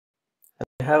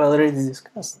We have already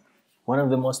discussed one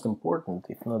of the most important,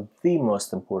 if not the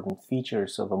most important,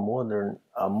 features of a modern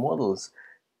models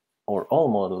or all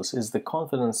models is the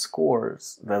confidence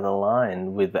scores that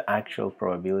align with the actual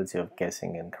probability of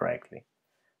guessing incorrectly.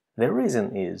 The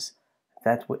reason is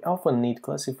that we often need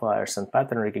classifiers and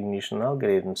pattern recognition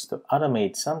algorithms to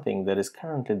automate something that is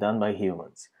currently done by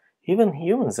humans. Even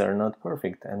humans are not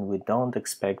perfect, and we don't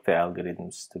expect the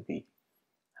algorithms to be.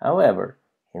 However,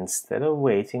 instead of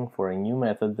waiting for a new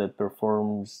method that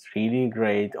performs really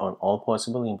great on all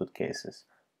possible input cases,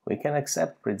 we can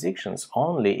accept predictions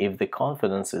only if the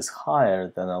confidence is higher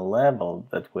than a level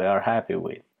that we are happy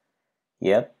with.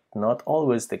 Yet, not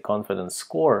always the confidence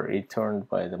score returned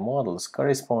by the models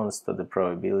corresponds to the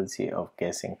probability of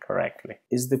guessing correctly.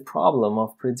 Is the problem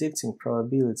of predicting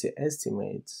probability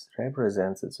estimates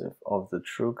representative of the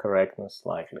true correctness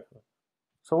likelihood?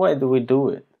 So why do we do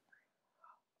it?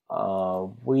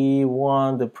 We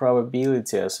want the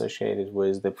probability associated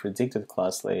with the predicted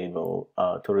class label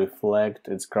to reflect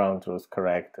its ground truth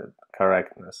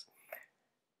correctness.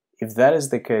 If that is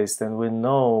the case, then we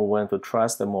know when to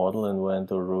trust the model and when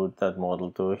to route that model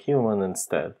to a human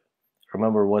instead.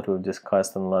 Remember what we've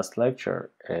discussed in last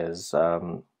lecture is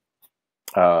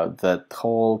that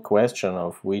whole question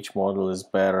of which model is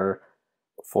better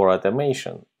for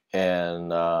automation.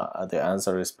 And the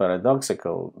answer is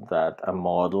paradoxical that a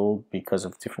model, because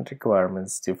of different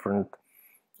requirements, different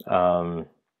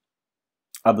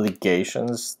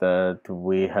obligations that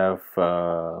we have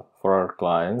for our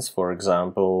clients, for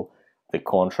example, the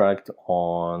contract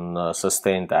on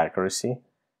sustained accuracy,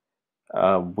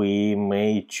 we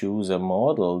may choose a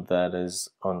model that is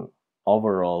on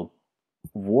overall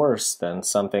worse than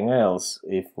something else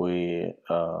if we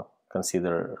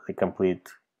consider the complete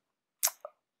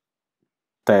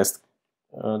test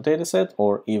dataset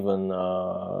or even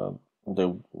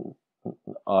the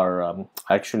are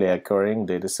actually occurring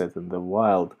dataset in the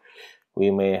wild. We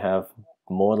may have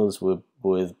models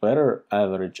with better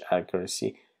average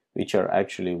accuracy, which are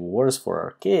actually worse for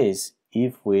our case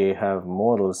if we have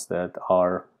models that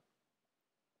are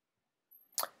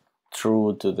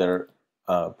true to their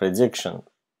prediction.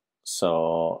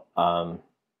 So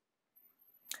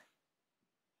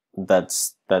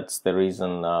that's the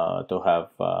reason to have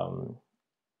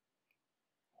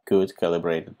good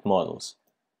calibrated models.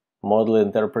 Model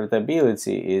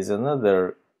interpretability is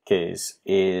another case.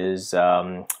 Is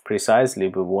precisely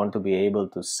we want to be able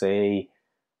to say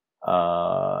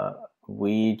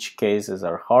which cases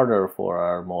are harder for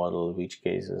our model, which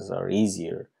cases are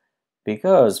easier.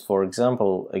 Because, for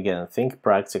example, again, think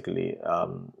practically.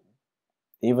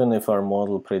 Even if our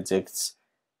model predicts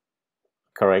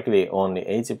correctly only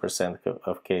 80%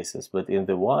 of cases, but in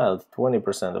the wild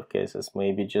 20% of cases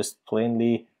may be just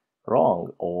plainly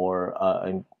wrong or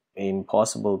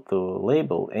impossible to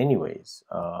label anyways,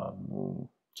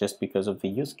 just because of the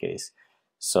use case.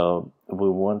 So we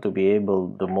want to be able,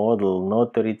 the model,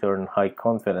 not to return high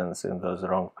confidence in those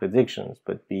wrong predictions,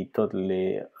 but be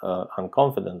totally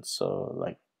unconfident, so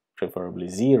like preferably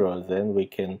zero. Then we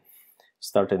can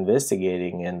start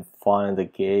investigating and find a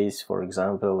case, for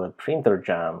example, a printer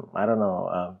jam, I don't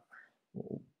know,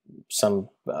 some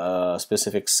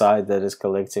specific site that is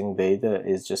collecting data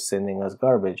is just sending us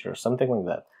garbage or something like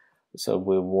that. So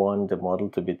we want the model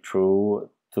to be true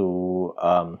to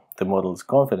the model's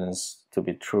confidence to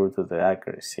be true to the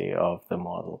accuracy of the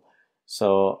model.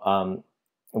 So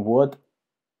what,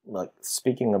 like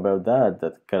speaking about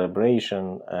that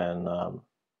calibration and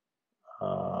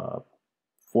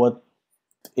what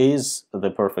is the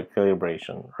perfect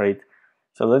calibration, right?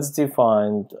 So let's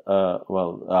define,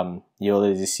 you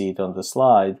already see it on the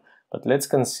slide, but let's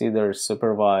consider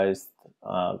supervised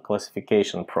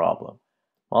classification problem.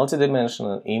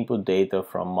 Multidimensional input data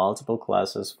from multiple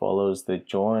classes follows the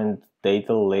joint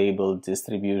data label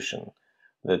distribution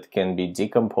that can be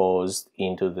decomposed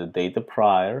into the data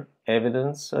prior,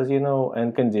 evidence, as you know,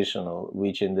 and conditional,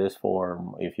 which in this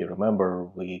form, if you remember,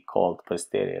 we called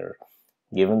posterior.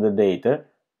 Given the data,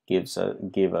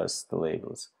 give us the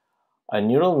labels. A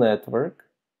neural network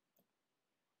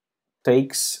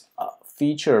takes a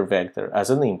feature vector as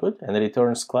an input and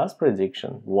returns class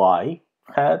prediction y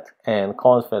hat and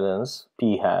confidence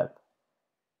p hat.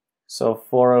 So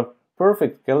for a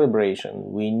perfect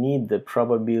calibration, we need the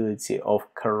probability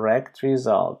of correct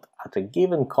result at a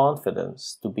given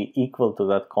confidence to be equal to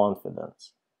that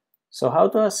confidence. So how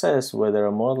to assess whether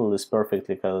a model is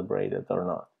perfectly calibrated or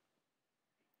not?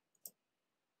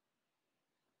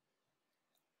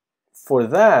 For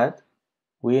that,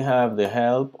 we have the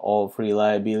help of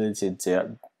reliability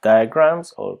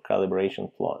diagrams or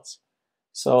calibration plots.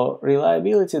 So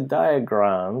reliability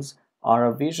diagrams are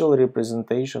a visual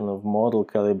representation of model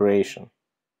calibration.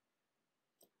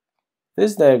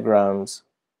 These diagrams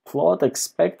plot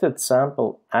expected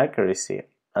sample accuracy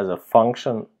as a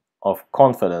function of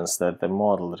confidence that the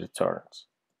model returns.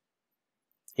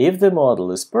 If the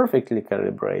model is perfectly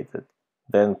calibrated,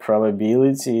 then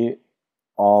probability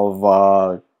of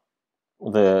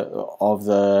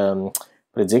the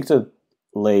predicted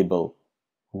label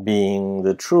being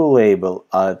the true label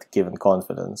at given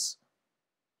confidence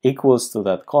equals to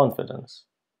that confidence.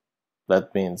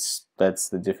 That means that's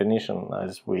the definition,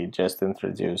 as we just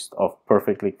introduced, of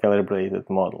perfectly calibrated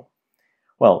model.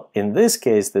 Well, in this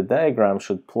case, the diagram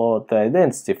should plot the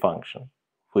identity function,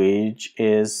 which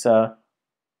is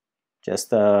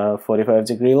just a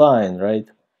 45-degree line, right?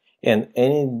 And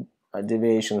any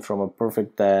deviation from a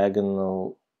perfect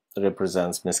diagonal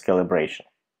represents miscalibration.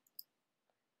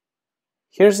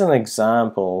 Here's an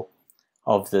example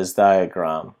of this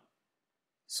diagram.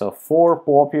 So 4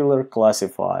 popular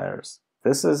classifiers.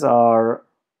 This is our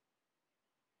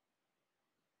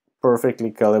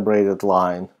perfectly calibrated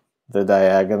line, the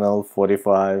diagonal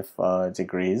 45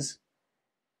 degrees.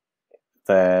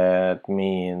 That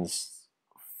means,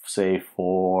 say,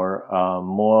 for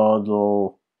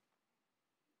model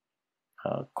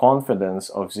confidence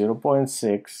of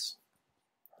 0.6,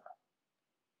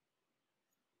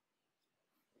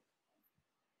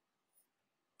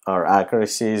 our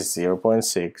accuracy is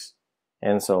 0.6,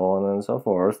 and so on and so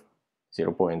forth.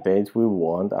 0.8, we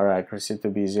want our accuracy to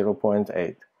be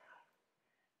 0.8.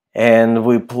 And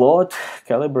we plot,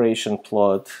 calibration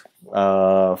plot,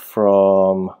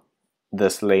 from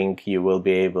this link. You will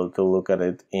be able to look at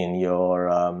it in your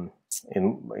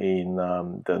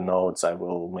the notes. I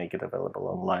will make it available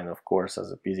online, of course,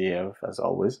 as a PDF, as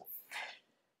always.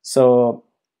 So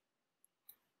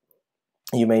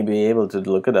you may be able to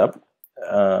look it up.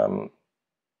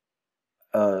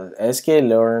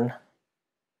 sklearn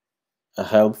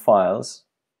help files.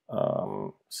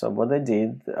 So what they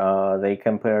did, they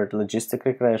compared logistic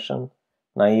regression,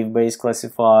 naive Bayes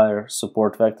classifier,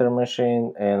 support vector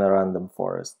machine, and a random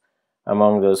forest.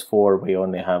 Among those 4, we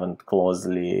only haven't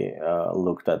closely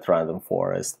looked at random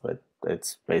forest, but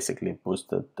it's basically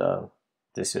boosted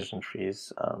decision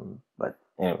trees. But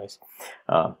anyways,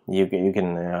 you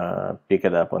can pick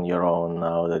it up on your own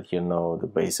now that you know the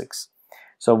basics.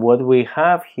 So what we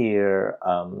have here,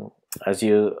 as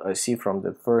you see from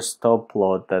the first top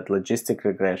plot, that logistic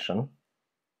regression,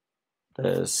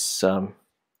 this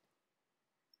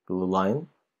blue line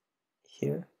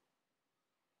here,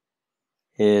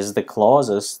 is the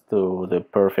closest to the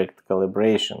perfect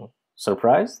calibration.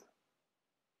 Surprised?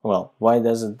 Well, why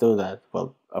does it do that?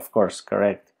 Well, of course,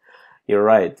 correct. You're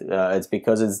right. It's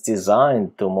because it's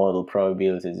designed to model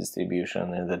probability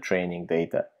distribution in the training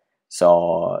data.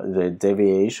 So the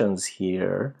deviations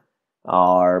here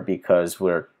are because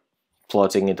we're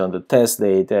plotting it on the test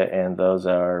data, and those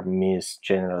are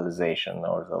misgeneralization,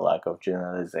 or the lack of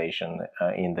generalization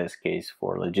in this case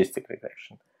for logistic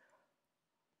regression.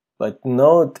 But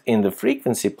note in the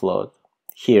frequency plot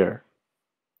here,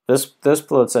 those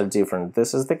plots are different.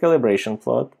 This is the calibration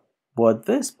plot. What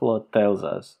this plot tells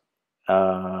us,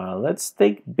 let's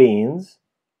take beans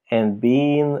and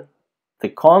bean the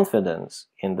confidence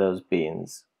in those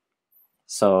beans.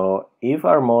 So if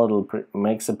our model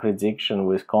makes a prediction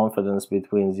with confidence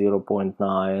between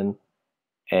 0.9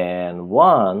 and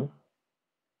 1,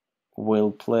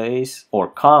 we'll place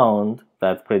or count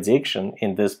that prediction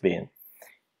in this bin.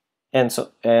 And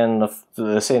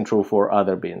the same true for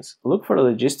other bins. Look for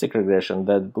logistic regression,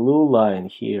 that blue line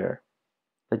here.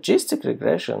 Logistic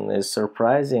regression is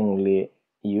surprisingly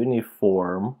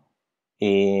uniform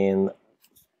in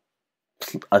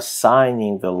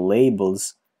assigning the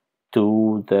labels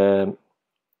to the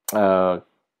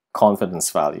confidence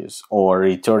values, or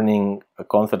returning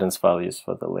confidence values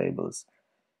for the labels.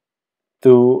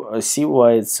 To see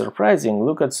why it's surprising,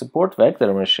 look at support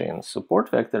vector machine. Support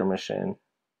vector machine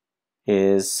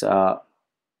is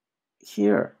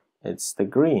here. It's the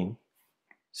green.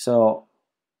 So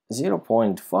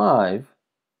 0.5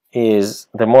 is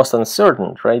the most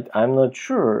uncertain, right? I'm not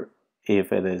sure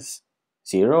if it is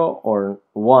 0 or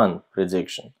 1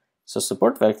 prediction. So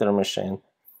support vector machine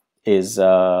is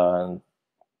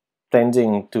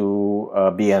tending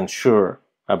to be unsure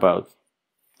about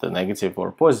the negative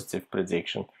or positive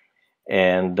prediction.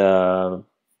 And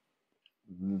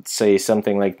say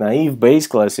something like naive Bayes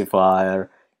classifier,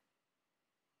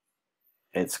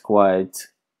 it's quite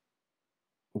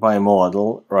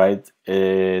bimodal, right?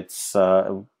 It's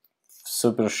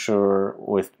super sure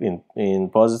in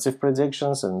positive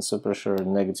predictions and super sure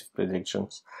in negative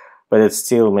predictions, but it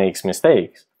still makes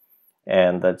mistakes.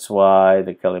 and that's why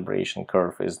the calibration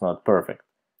curve is not perfect.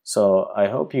 So I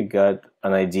hope you got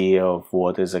an idea of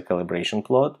what is a calibration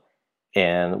plot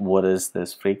and what is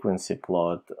this frequency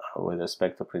plot with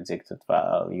respect to predicted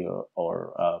value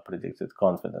or predicted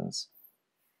confidence.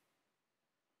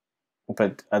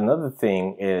 But another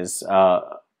thing is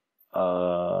the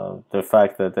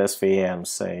fact that SVM,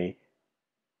 say,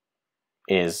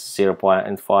 is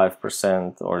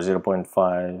 0.5% or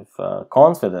 0.5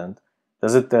 confident.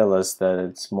 Does it tell us that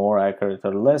it's more accurate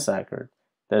or less accurate?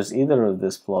 Does either of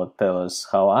this plot tell us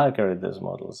how accurate these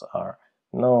models are?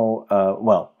 No.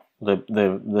 Well,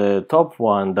 the top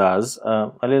one does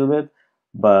a little bit,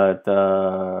 but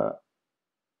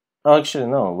actually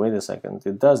no. Wait a second.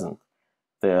 It doesn't.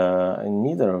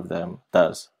 Neither of them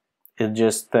does. It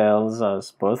just tells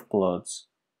us both plots.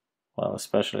 Well,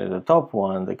 especially the top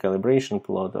one, the calibration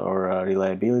plot or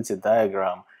reliability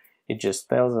diagram, it just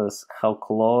tells us how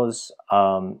close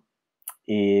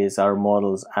is our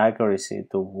model's accuracy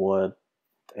to what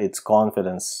its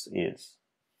confidence is.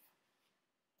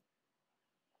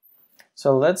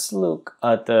 So let's look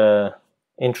at an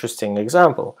interesting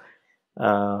example.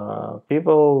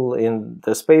 People in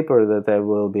this paper that I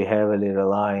will be heavily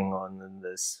relying on in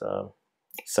this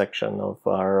section of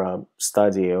our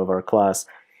study of our class,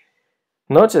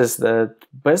 notice that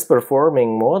best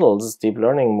performing models, deep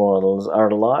learning models,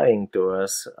 are lying to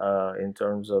us in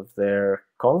terms of their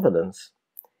confidence.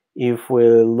 If we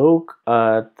look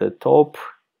at the top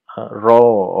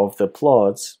row of the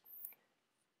plots,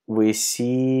 we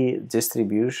see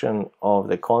distribution of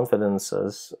the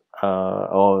confidences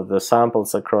of the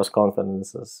samples across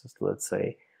confidences, let's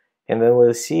say. And then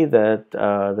we'll see that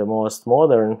the most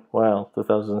modern, well,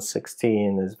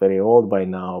 2016 is very old by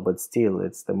now, but still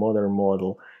it's the modern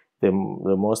model, the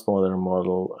most modern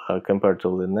model compared to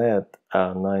Linnet,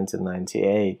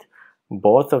 1998.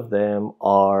 Both of them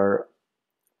are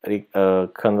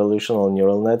convolutional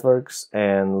neural networks,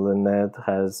 and Linnet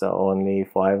has only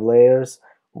 5 layers,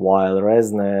 while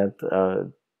ResNet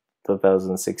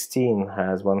 2016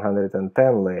 has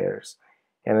 110 layers.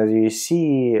 And as you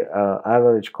see,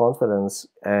 average confidence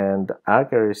and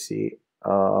accuracy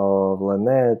of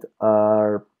Linnet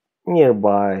are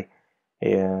nearby.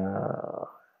 They're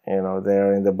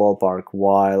in the ballpark,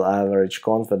 while average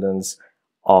confidence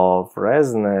of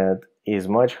ResNet is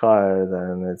much higher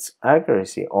than its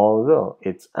accuracy, although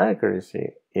its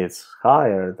accuracy is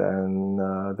higher than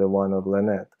the one of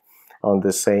Linnet on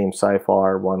the same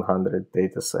CIFAR 100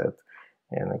 dataset.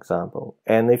 An example.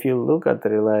 And if you look at the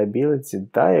reliability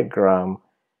diagram,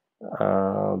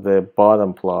 the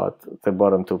bottom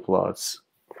two plots,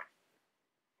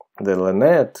 the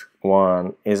Linnet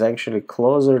one is actually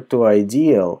closer to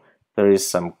ideal. There is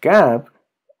some gap,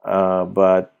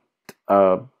 but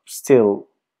still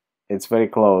it's very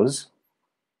close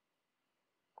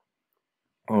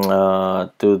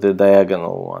to the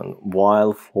diagonal one.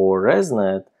 While for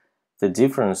ResNet, the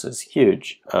difference is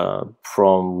huge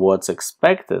from what's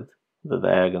expected, the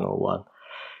diagonal one,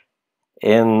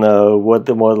 and what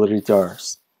the model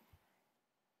returns.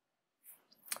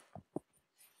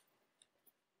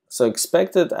 So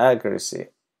expected accuracy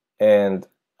and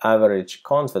average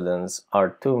confidence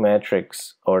are two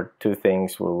metrics or two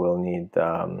things we will need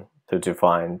to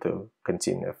define to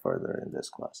continue further in this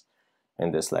class,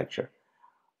 in this lecture.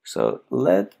 So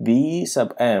let B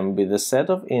sub m be the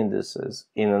set of indices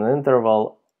in an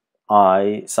interval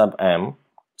I sub m.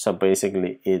 So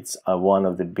basically it's one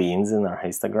of the bins in our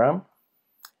histogram.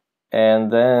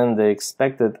 And then the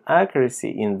expected accuracy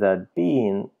in that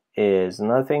bin is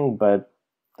nothing but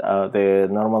the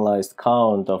normalized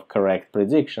count of correct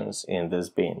predictions in this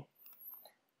bin,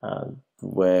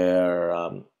 where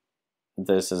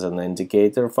this is an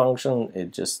indicator function.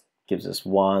 It just gives us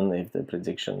 1 if the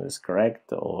prediction is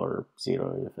correct or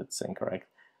 0 if it's incorrect.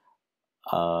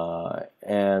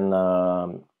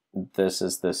 This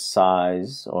is the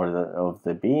size of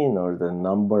the bin, or the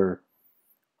number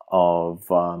of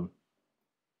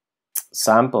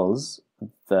samples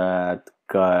that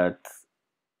got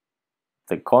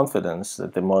the confidence,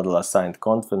 that the model assigned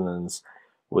confidence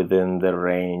within the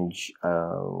range,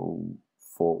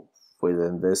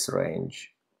 within this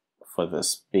range for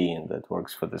this bin, that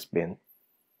works for this bin.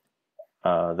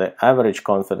 The average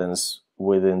confidence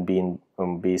within bin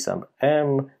B sub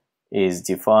m is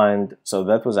defined, so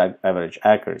that was average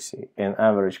accuracy. And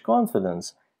average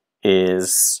confidence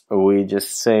is, we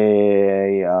just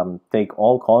say, take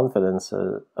all confidence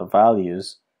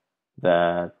values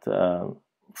that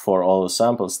for all the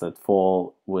samples that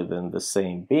fall within the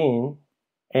same bin,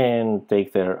 and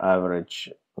take their average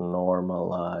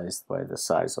normalized by the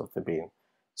size of the bin.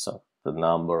 So the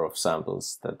number of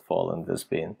samples that fall in this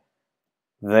bin.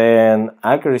 Then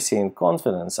accuracy and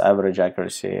confidence, average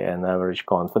accuracy and average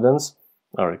confidence,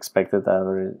 or expected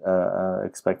accuracy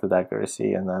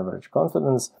and average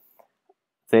confidence,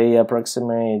 they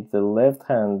approximate the left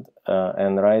hand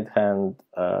and right hand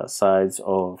sides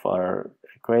of our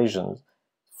equations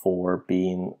for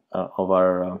being of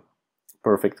our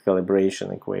perfect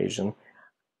calibration equation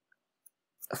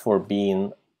for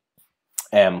being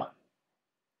M.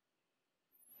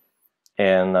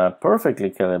 And a perfectly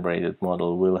calibrated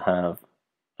model will have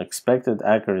expected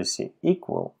accuracy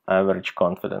equal average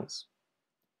confidence.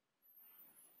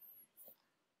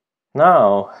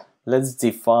 Now, let's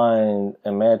define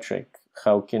a metric.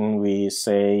 How can we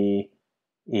say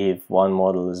if one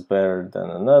model is better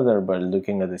than another by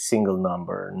looking at a single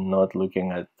number, not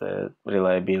looking at the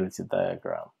reliability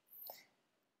diagram?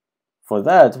 For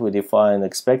that, we define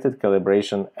expected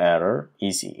calibration error,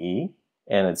 ECE,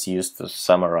 and it's used to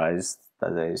summarize,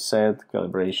 as I said,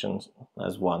 calibration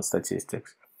as one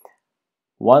statistics.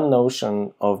 One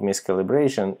notion of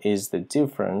miscalibration is the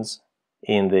difference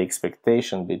in the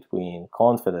expectation between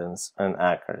confidence and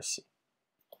accuracy.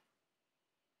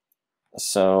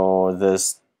 So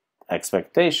this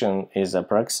expectation is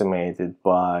approximated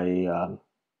by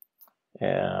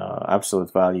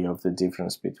absolute value of the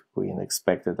difference between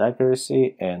expected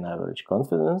accuracy and average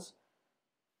confidence,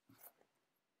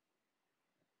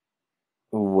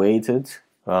 weighted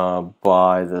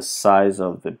by the size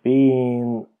of the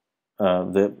bean,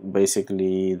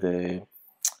 basically the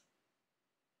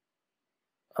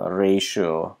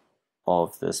ratio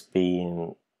of this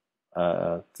bean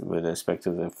with respect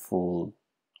to the full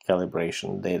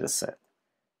calibration data set,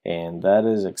 and that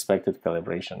is expected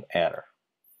calibration error.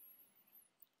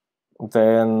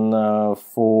 Then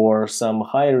for some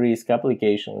high-risk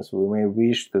applications, we may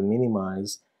wish to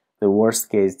minimize the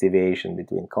worst-case deviation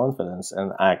between confidence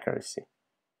and accuracy.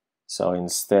 So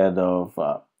instead of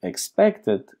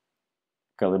expected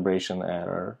calibration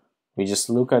error, we just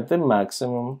look at the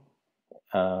maximum,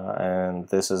 and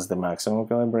this is the maximum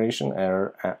calibration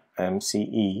error,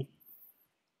 MCE,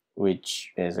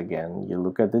 which is, again, you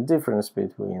look at the difference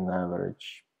between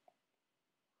average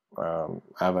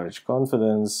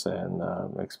confidence and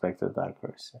expected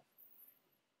accuracy,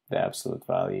 the absolute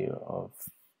value of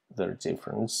their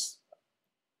difference.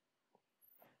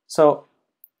 So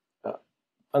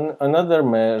another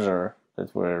measure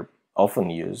that we often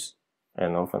use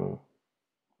and often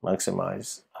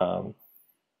maximize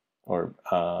or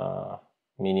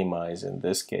minimize in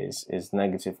this case is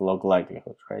negative log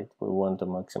likelihood, right? We want to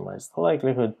maximize the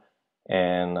likelihood,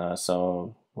 and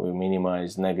so we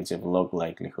minimize negative log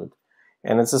likelihood.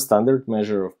 And it's a standard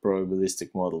measure of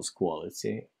probabilistic models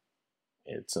quality.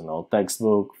 It's an old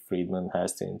textbook, Friedman,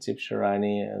 Hastings,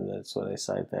 Tibshirani, and that's what I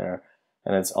cite there.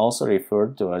 And it's also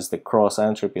referred to as the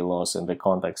cross-entropy loss in the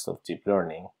context of deep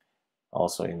learning,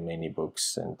 also in many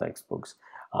books and textbooks.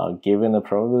 Given a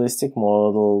probabilistic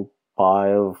model,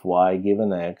 pi of y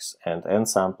given x and n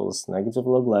samples, negative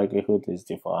log likelihood is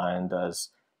defined as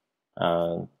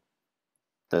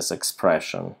this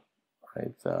expression,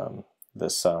 right? The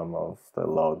sum of the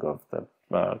log of the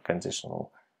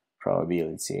conditional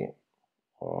probability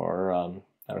or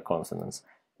our confidence.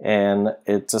 And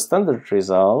it's a standard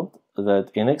result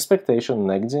that in expectation,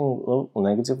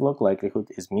 negative log likelihood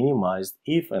is minimized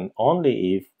if and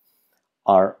only if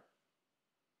our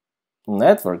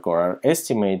network or our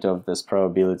estimate of this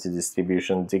probability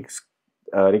distribution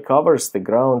recovers the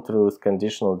ground truth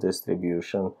conditional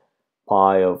distribution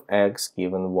pi of x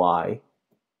given y.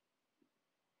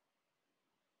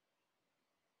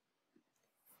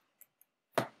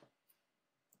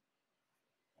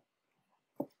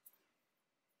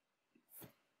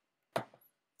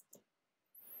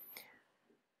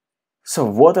 So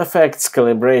what affects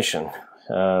calibration?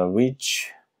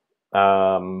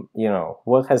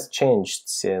 What has changed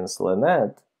since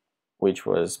Lynette, which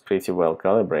was pretty well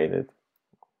calibrated,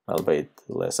 albeit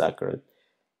less accurate,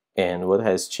 and what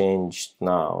has changed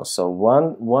now? So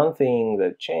one thing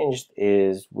that changed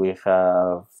is we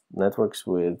have networks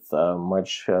with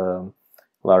much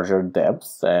larger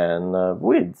depth and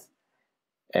width,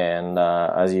 and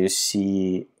as you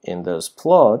see in those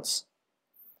plots,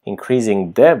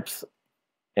 increasing depth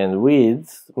and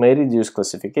width may reduce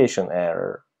classification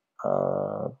error,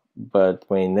 but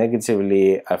may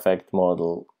negatively affect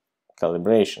model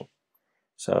calibration.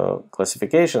 So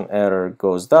classification error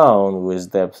goes down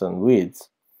with depth and width,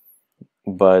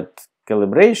 but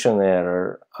calibration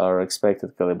error, or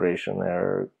expected calibration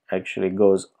error, actually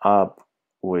goes up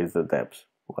with the depth.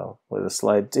 Well, with a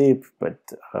slight dip, but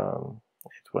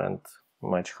it went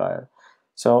much higher.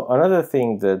 So another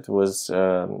thing that was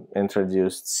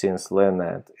introduced since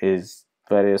Lynette is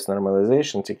various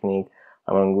normalization techniques,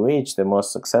 among which the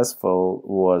most successful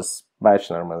was batch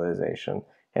normalization.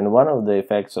 And one of the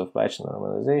effects of batch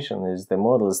normalization is the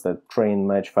models that train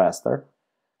much faster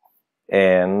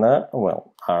and,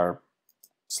 well, are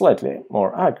slightly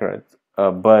more accurate.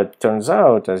 But turns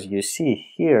out, as you see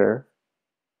here,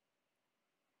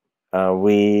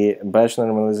 batch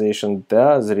normalization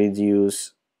does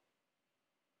reduce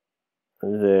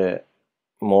the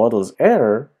model's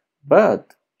error,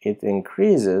 but it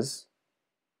increases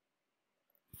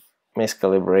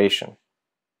miscalibration.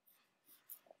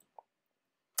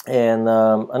 And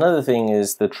another thing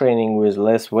is the training with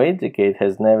less weight decay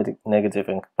has negative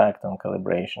impact on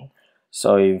calibration.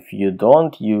 So if you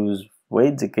don't use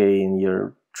weight decay in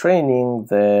your training,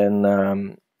 then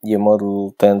your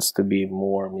model tends to be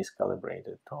more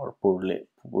miscalibrated or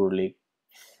poorly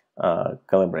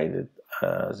calibrated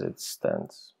as it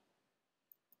stands.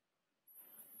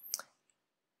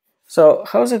 So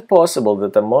how is it possible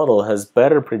that a model has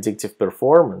better predictive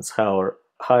performance,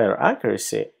 higher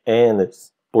accuracy, and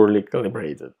it's poorly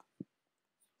calibrated?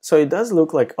 So it does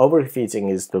look like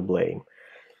overfitting is to blame.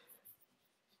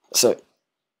 So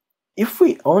if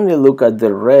we only look at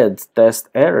the red test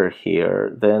error here,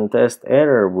 then test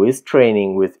error with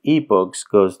training with epochs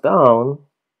goes down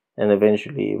and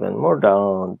eventually even more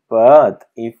down. But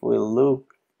if we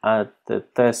look at the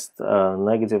test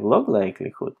negative log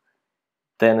likelihood,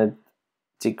 then it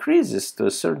decreases to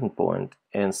a certain point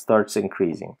and starts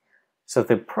increasing. So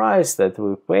the price that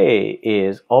we pay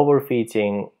is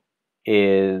overfitting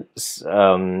is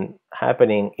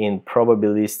happening in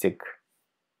probabilistic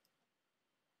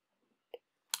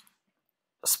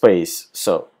space.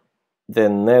 So the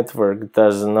network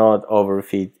does not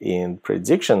overfit in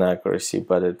prediction accuracy,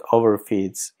 but it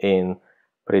overfits in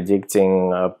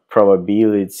predicting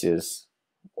probabilities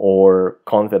or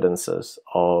confidences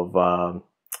of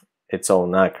its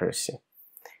own accuracy.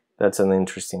 That's an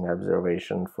interesting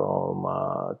observation from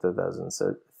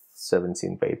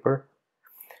 2017 paper.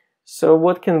 So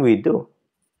what can we do?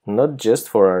 Not just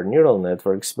for our neural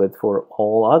networks, but for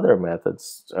all other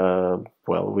methods. Well,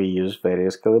 we use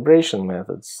various calibration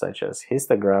methods such as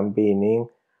histogram binning,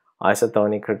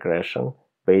 isotonic regression,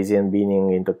 Bayesian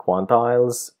binning into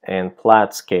quantiles, and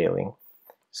Platt scaling.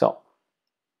 So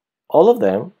all of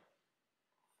them,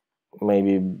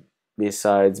 maybe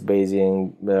besides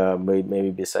Bayesian, maybe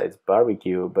besides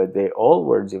barbecue, but they all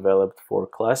were developed for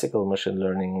classical machine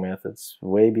learning methods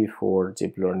way before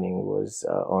deep learning was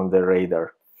on the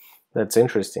radar. That's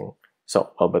interesting.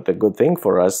 So, but the good thing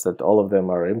for us that all of them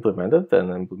are implemented and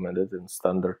implemented in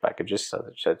standard packages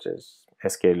such as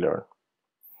sklearn.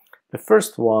 The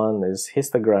first one is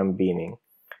histogram binning.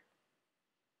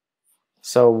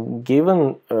 So,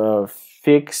 given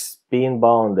fixed bin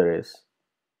boundaries,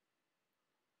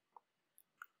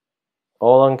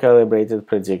 all uncalibrated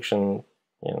prediction,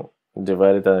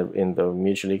 divided into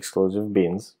mutually exclusive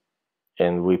bins,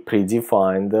 and we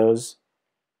predefine those.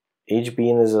 Each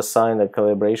bin is assigned a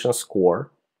calibration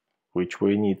score, which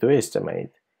we need to estimate.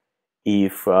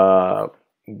 If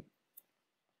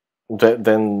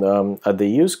then at the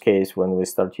use case, when we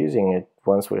start using it,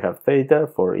 once we have theta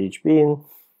for each bin,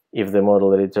 if the model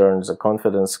returns a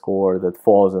confidence score that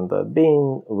falls in that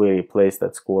bin, we replace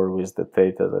that score with the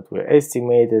theta that we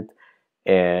estimated,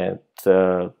 and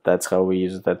that's how we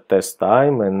use that test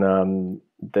time. And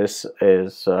this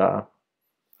is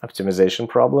optimization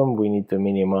problem. We need to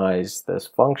minimize this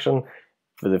function.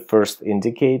 The first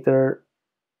indicator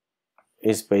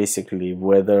is basically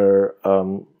whether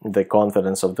the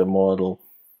confidence of the model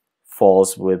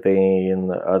falls within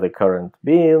the current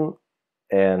bin,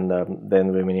 and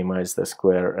then we minimize the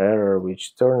square error,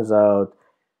 which turns out,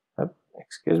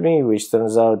 which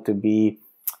turns out to be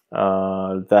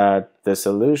that the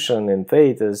solution in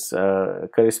thetas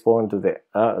correspond to the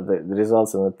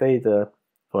results in the theta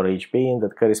for each bin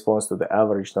that corresponds to the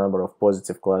average number of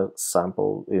positive class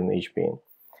sample in each bin.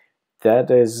 That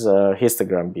is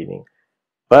histogram binning.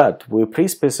 But we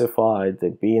pre-specified the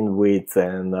bin width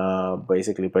and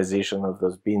basically position of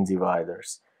those bin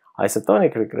dividers.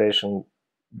 Isotonic regression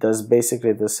does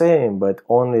basically the same, but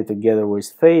only together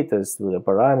with thetas to the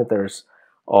parameters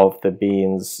of the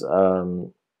bins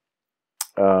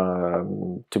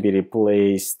to be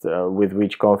replaced, with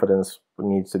which confidence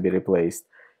needs to be replaced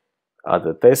at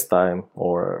the test time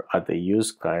or at the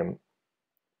use time.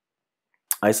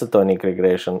 Isotonic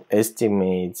regression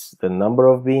estimates the number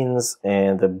of bins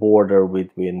and the border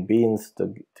between bins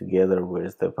together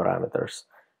with the parameters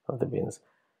of the bins.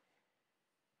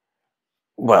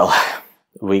 Well,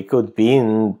 we could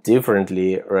bin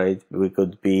differently, right? We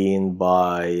could bin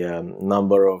by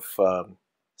number of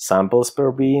samples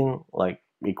per bin, like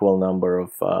equal number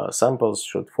of samples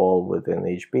should fall within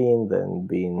each bin, then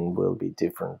bin will be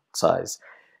different size.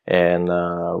 And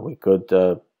we could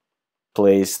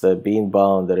place the bin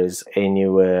boundaries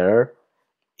anywhere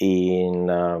in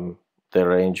the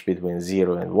range between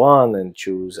 0 and 1 and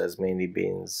choose as many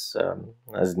bins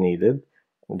as needed,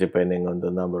 depending on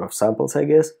the number of samples, I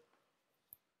guess.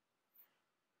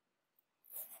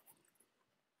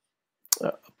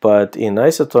 But in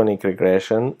isotonic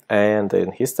regression and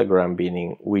in histogram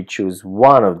binning, we choose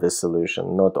one of the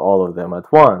solution, not all of them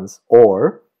at once.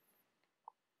 Or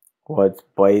what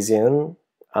Bayesian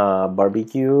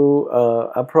barbecue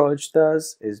approach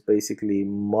does is basically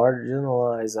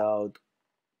marginalize out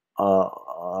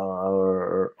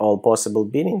all possible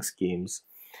binning schemes,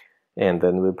 and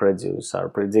then we produce our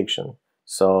prediction.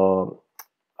 So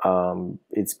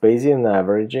it's Bayesian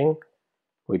averaging.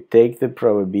 We take the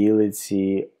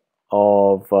probability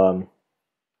of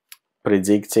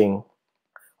predicting,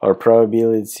 or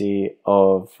probability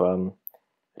of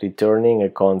returning a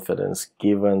confidence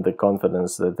given the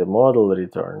confidence that the model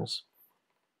returns,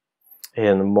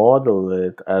 and model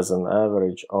it as an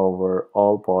average over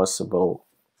all possible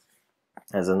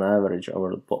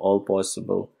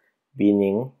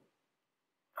binning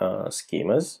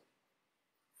schemas.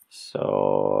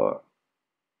 So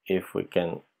if we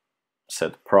can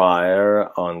set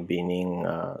prior on binning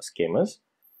schemas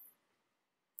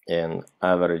and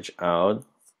average out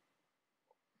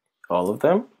all of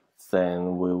them,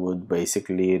 then we would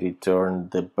basically return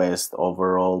the best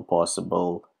overall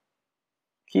possible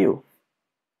Q.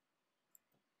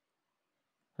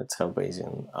 That's how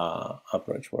Bayesian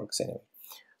approach works anyway.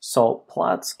 So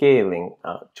Platt scaling.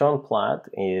 John Platt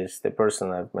is the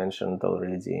person I've mentioned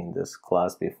already in this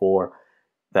class before.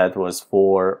 That was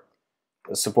for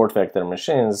support vector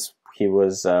machines. He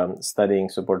was studying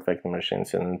support vector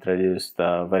machines and introduced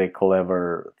very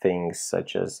clever things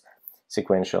such as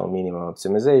sequential minimum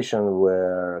optimization,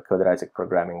 where quadratic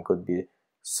programming could be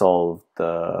solved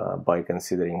by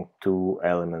considering two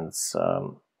elements,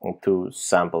 two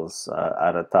samples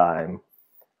at a time,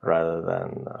 rather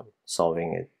than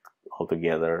solving it all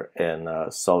together, and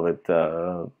solve it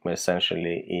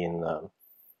essentially in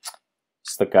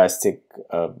stochastic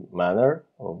manner,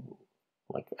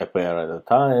 like a pair at a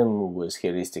time, with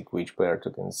heuristic which pair to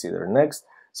consider next.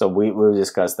 So we'll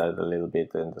discuss that a little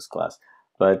bit in this class.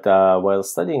 But while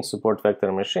studying support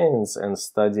vector machines and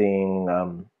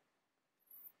studying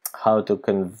how to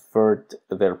convert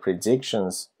their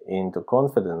predictions into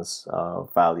confidence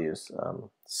values,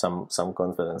 some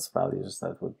confidence values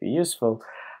that would be useful,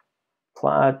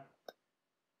 Platt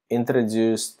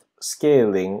introduced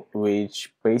scaling,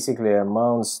 which basically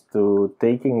amounts to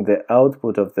taking the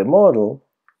output of the model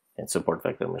in support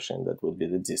vector machine, that would be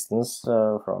the distance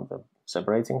from the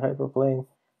separating hyperplane,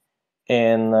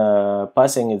 and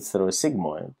passing it through a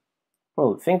sigmoid.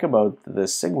 Well, think about the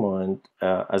sigmoid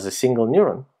as a single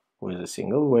neuron with a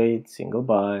single weight, single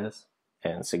bias,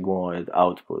 and sigmoid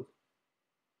output.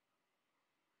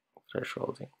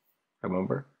 Thresholding,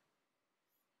 remember?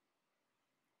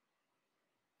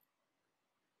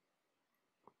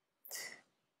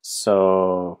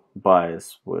 So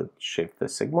bias would shift the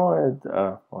sigmoid,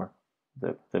 or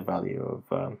the value of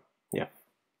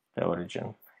the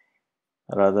origin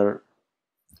rather,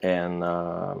 and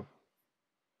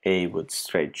A would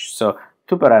stretch. So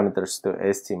two parameters to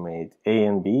estimate A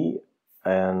and B,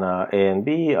 and A and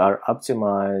B are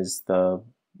optimized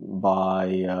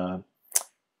by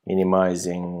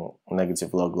minimizing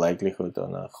negative log likelihood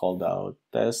on a holdout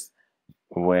test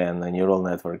when a neural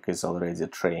network is already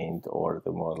trained or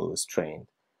the model is trained.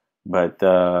 But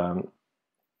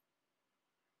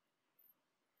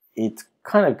it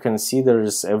kind of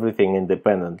considers everything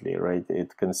independently, right?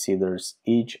 It considers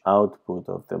each output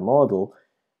of the model.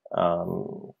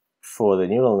 For the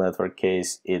neural network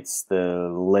case, it's the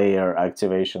layer,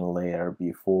 activation layer,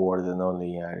 before the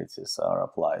nonlinearities are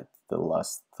applied, the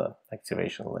last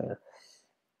activation layer.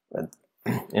 But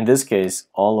in this case,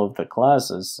 all of the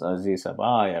classes Z sub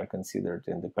I are considered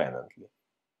independently.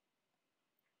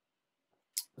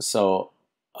 So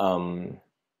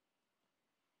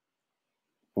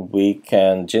we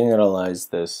can generalize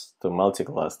this to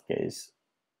multi-class case.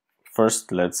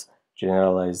 First, let's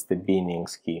generalize the binning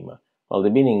schema. Well, the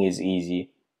binning is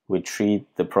easy. We treat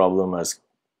the problem as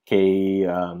K,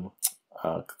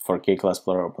 for K-class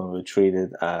problem, we treat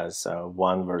it as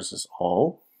 1 versus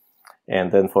all.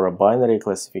 And then for a binary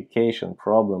classification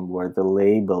problem where the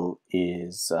label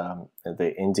is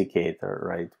the indicator,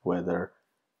 right, whether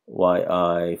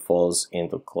yi falls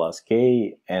into class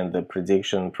K, and the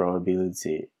prediction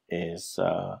probability is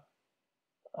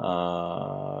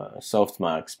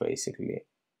softmax, basically.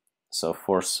 So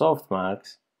for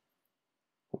softmax,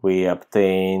 we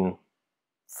obtain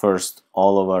first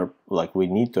all of our, we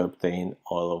need to obtain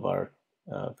all of our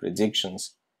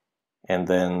predictions, and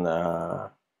then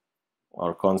our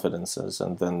confidences,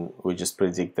 and then we just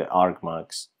predict the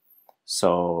argmax.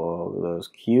 So those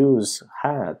Q's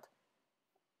hat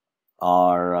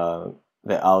are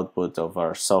the output of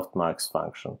our softmax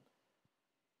function.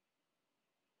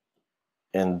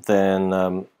 And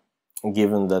then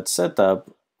given that setup,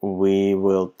 we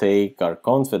will take our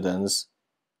confidence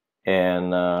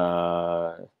and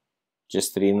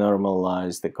just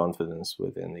renormalize the confidence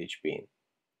within each bean.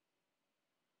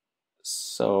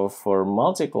 So for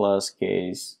multi-class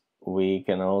case, we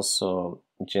can also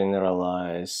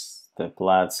generalize the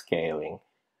Platt scaling.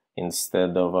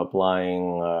 Instead of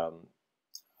applying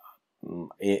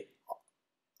A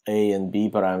and B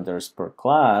parameters per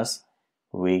class,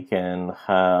 we can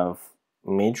have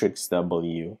matrix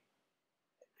W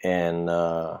and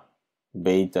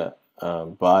beta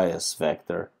bias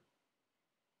vector,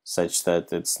 such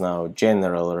that it's now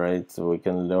general, right? We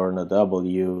can learn a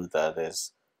W that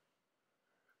is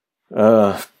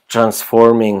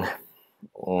transforming,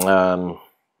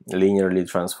 linearly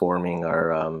transforming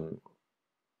our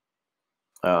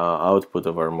output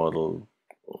of our model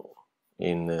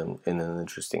in an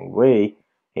interesting way,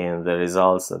 and the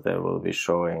results that I will be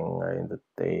showing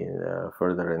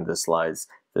further in the slides.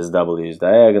 This W is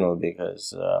diagonal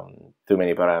because too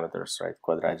many parameters, right?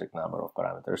 Quadratic number of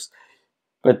parameters.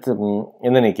 But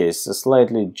in any case, a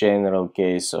slightly general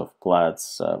case of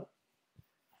Platt's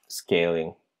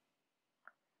scaling.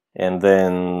 And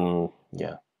then,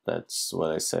 yeah, that's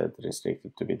what I said,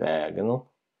 restricted to be diagonal.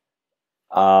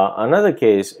 Another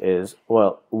case is,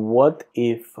 well, what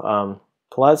if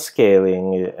Platt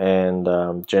scaling and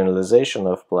generalization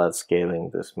of Platt scaling,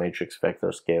 this matrix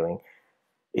vector scaling,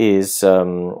 is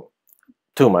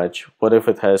too much? What if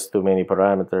it has too many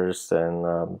parameters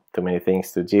and too many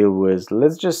things to deal with?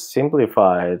 Let's just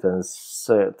simplify it and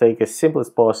take a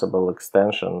simplest possible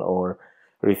extension or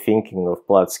rethinking of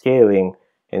Platt scaling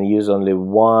and use only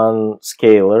one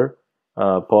scalar,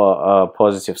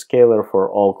 positive scalar for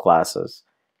all classes,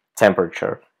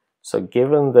 temperature. So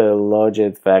given the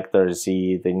logit vector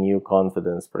z, the new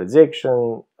confidence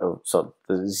prediction, so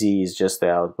the z is just the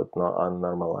output, not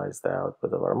unnormalized the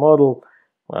output of our model,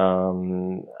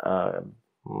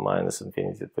 minus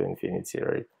infinity to infinity,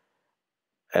 right?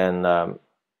 And oh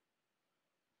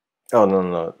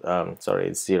no, sorry,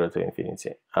 it's 0 to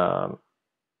infinity. The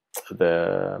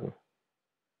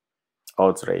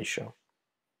odds ratio.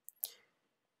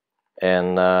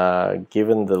 And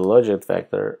given the logit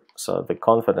vector, so the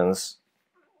confidence,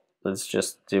 let's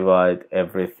just divide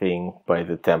everything by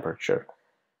the temperature.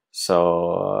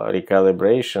 So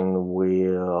recalibration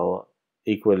will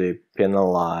equally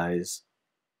penalize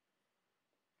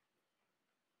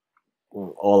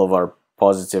all of our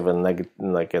positive and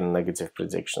negative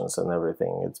predictions and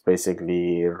everything. It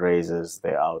basically raises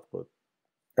the output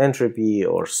entropy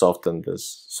or softens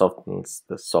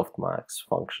the softmax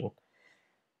function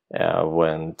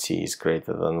when t is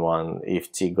greater than 1. If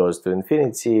t goes to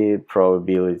infinity,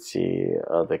 probability,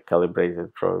 the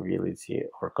calibrated probability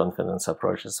or confidence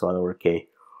approaches 1 over k,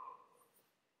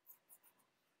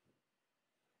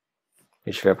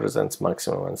 which represents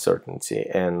maximum uncertainty.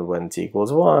 And when t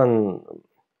equals 1,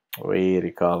 we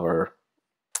recover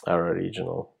our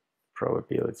original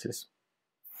probabilities.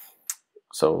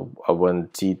 So when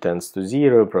t tends to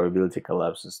 0, probability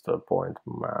collapses to a point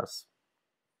mass.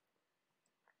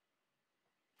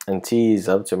 And t is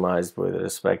optimized with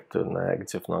respect to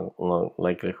negative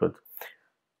likelihood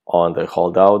on the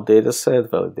holdout dataset,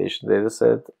 validation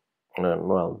dataset.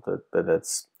 Well,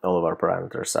 that's all of our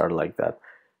parameters are like that.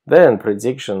 Then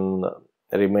prediction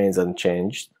remains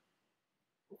unchanged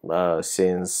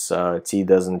since t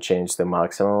doesn't change the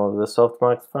maximum of the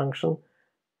softmax function.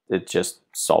 It just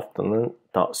softens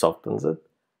it,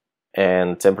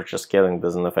 and temperature scaling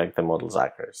doesn't affect the model's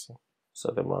accuracy.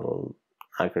 So the model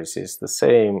accuracy is the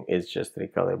same, it's just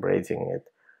recalibrating it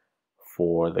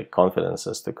for the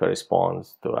confidences to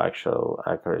correspond to actual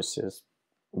accuracies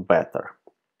better.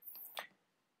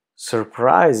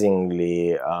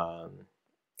 Surprisingly,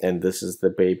 and this is the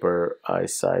paper I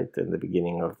cite in the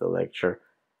beginning of the lecture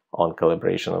on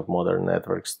calibration of modern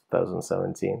networks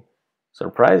 2017.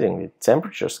 Surprisingly,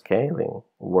 temperature scaling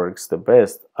works the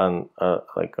best on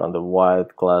on the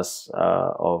wide class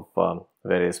of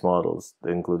various models,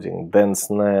 including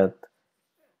DenseNet,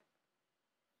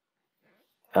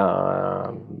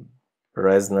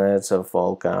 ResNets of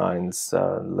all kinds,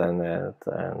 LeNet,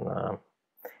 and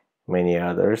many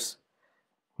others.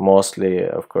 Mostly,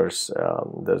 of course,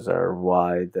 those are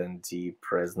wide and deep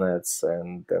ResNets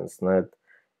and DenseNet,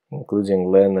 including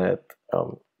LeNet.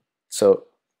 So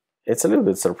it's a little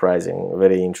bit surprising,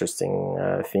 very interesting.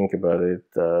 Think about it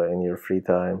in your free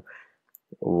time.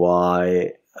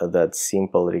 Why that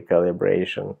simple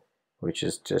recalibration, which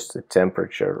is just a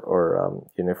temperature or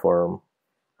uniform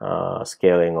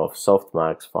scaling of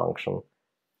softmax function,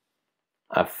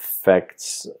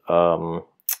 affects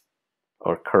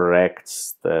or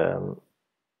corrects the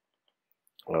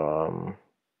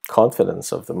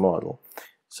confidence of the model.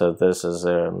 So this is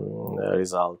a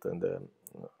result in the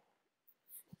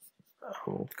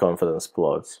confidence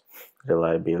plots,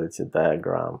 reliability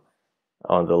diagram.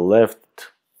 On the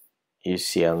left, you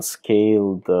see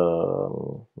unscaled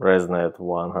ResNet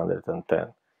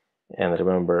 110. And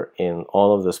remember, in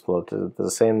all of this plot, the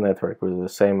same network with the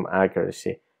same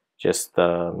accuracy, just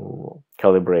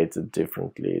calibrated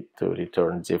differently to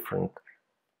return different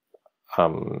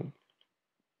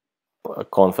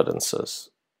confidences,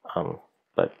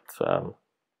 but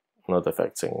not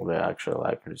affecting the actual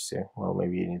accuracy. Well,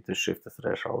 maybe you need to shift the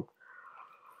threshold.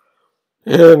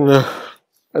 And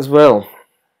as well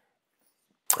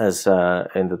as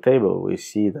in the table, we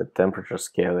see that temperature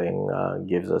scaling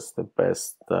gives us the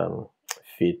best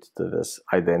fit to this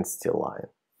identity line.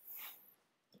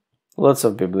 Lots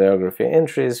of bibliography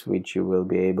entries, which you will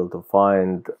be able to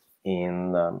find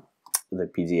in the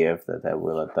PDF that I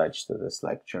will attach to this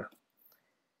lecture.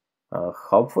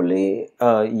 Hopefully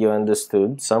you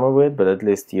understood some of it, but at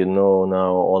least you know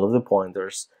now all of the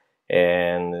pointers,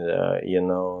 and you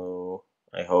know,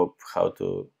 I hope, how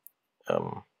to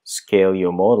scale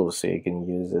your model so you can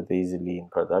use it easily in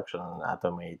production and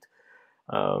automate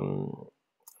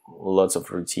lots of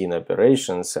routine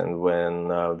operations. And when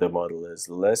the model is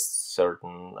less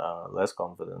certain, less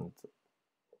confident,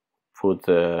 put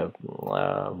the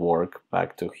work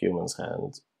back to humans'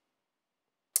 hands